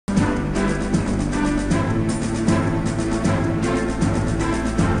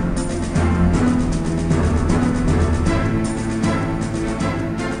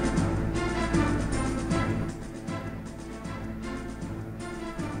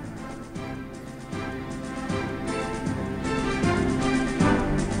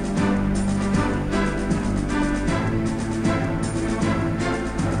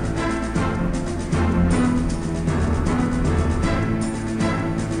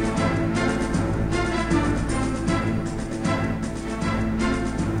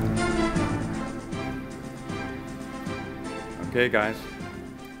Okay, guys,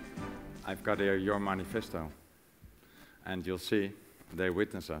 I've got here your manifesto, and you'll see they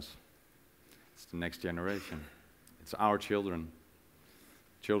witness us. It's the next generation. It's our children,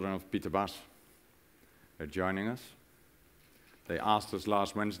 children of Peter Bas. They're joining us. They asked us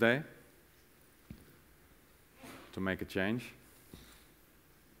last Wednesday to make a change,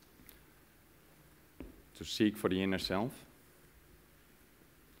 to seek for the inner self,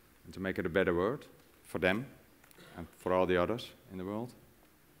 and to make it a better world for them and for all the others in the world.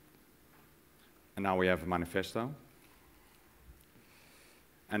 And now we have a manifesto,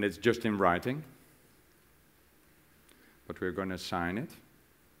 and it's just in writing, but we're going to sign it,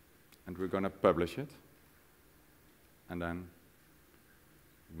 and we're going to publish it, and then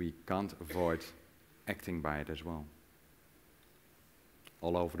we can't avoid acting by it as well.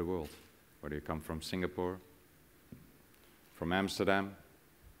 All over the world, whether you come from Singapore, from Amsterdam,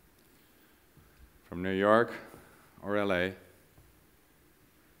 from New York or LA,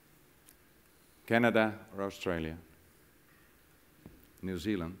 Canada or Australia, New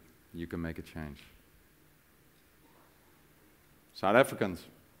Zealand, you can make a change. South Africans,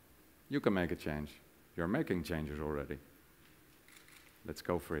 you can make a change. You're making changes already. Let's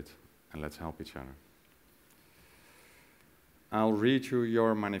go for it, and let's help each other. I'll read you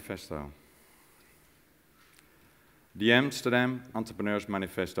your manifesto. The Amsterdam Entrepreneurs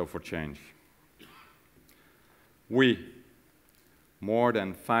Manifesto for Change. We, more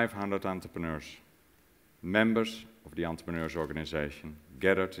than 500 entrepreneurs, members of the Entrepreneurs Organization,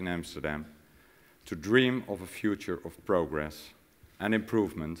 gathered in Amsterdam to dream of a future of progress and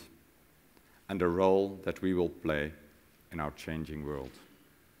improvement and the role that we will play in our changing world.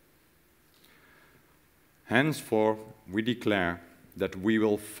 Henceforth, we declare that we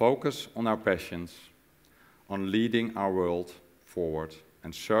will focus on our passions, on leading our world forward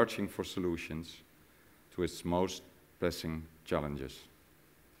and searching for solutions to its most pressing challenges.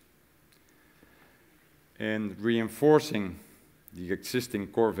 In reinforcing the existing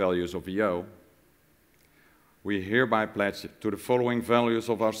core values of EO, we hereby pledge to the following values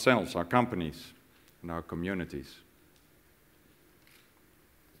of ourselves, our companies, and our communities.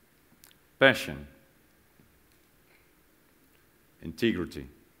 Passion, integrity,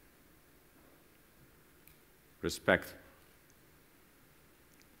 respect,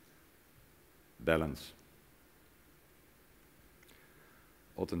 balance,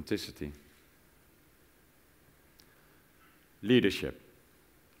 authenticity, leadership,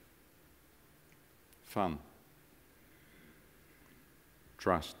 fun,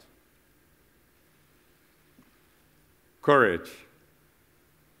 trust, courage,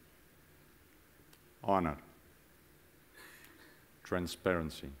 honor,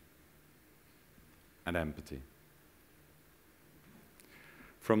 transparency, and empathy.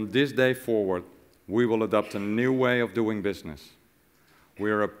 From this day forward, we will adopt a new way of doing business. We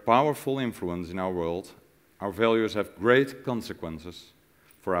are a powerful influence in our world. Our values have great consequences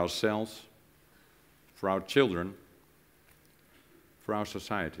for ourselves, for our children, for our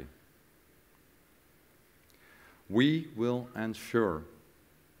society. We will ensure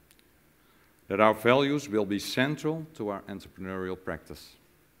that our values will be central to our entrepreneurial practice.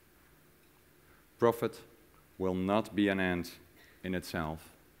 Profit will not be an end in itself.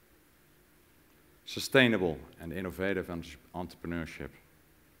 Sustainable and innovative entrepreneurship,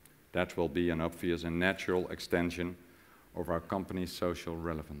 that will be an obvious and natural extension of our company's social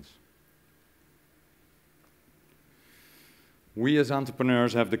relevance. We as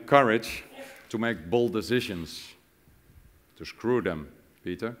entrepreneurs have the courage to make bold decisions, to screw them,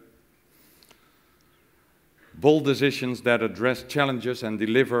 Peter. Bold decisions that address challenges and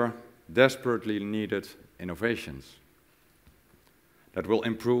deliver desperately needed innovations that will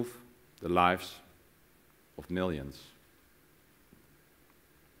improve the lives of millions.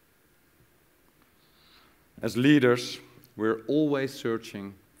 As leaders, we're always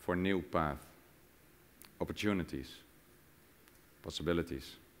searching for new paths, opportunities,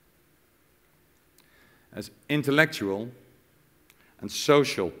 possibilities. As intellectual and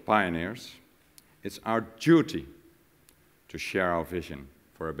social pioneers, it's our duty to share our vision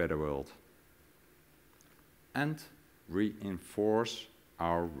for a better world and reinforce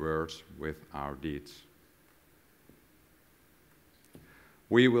our words with our deeds.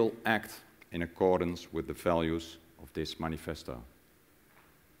 We will act in accordance with the values of this manifesto.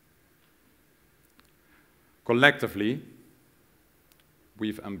 Collectively,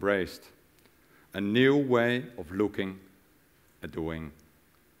 we've embraced a new way of looking at doing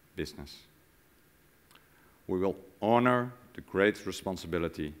business. We will honor the great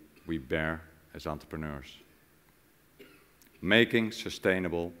responsibility we bear as entrepreneurs. Making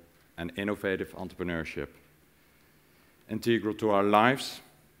sustainable and innovative entrepreneurship integral to our lives,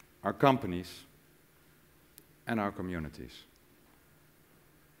 our companies, and our communities.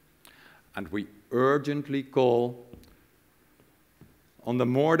 And we urgently call on the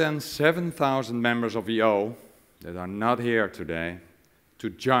more than 7,000 members of EO that are not here today to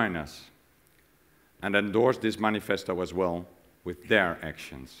join us and endorse this manifesto as well with their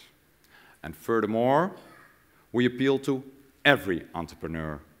actions. And furthermore, we appeal to every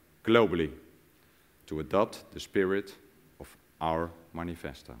entrepreneur globally to adopt the spirit of our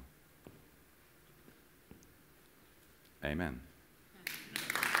manifesto. Amen.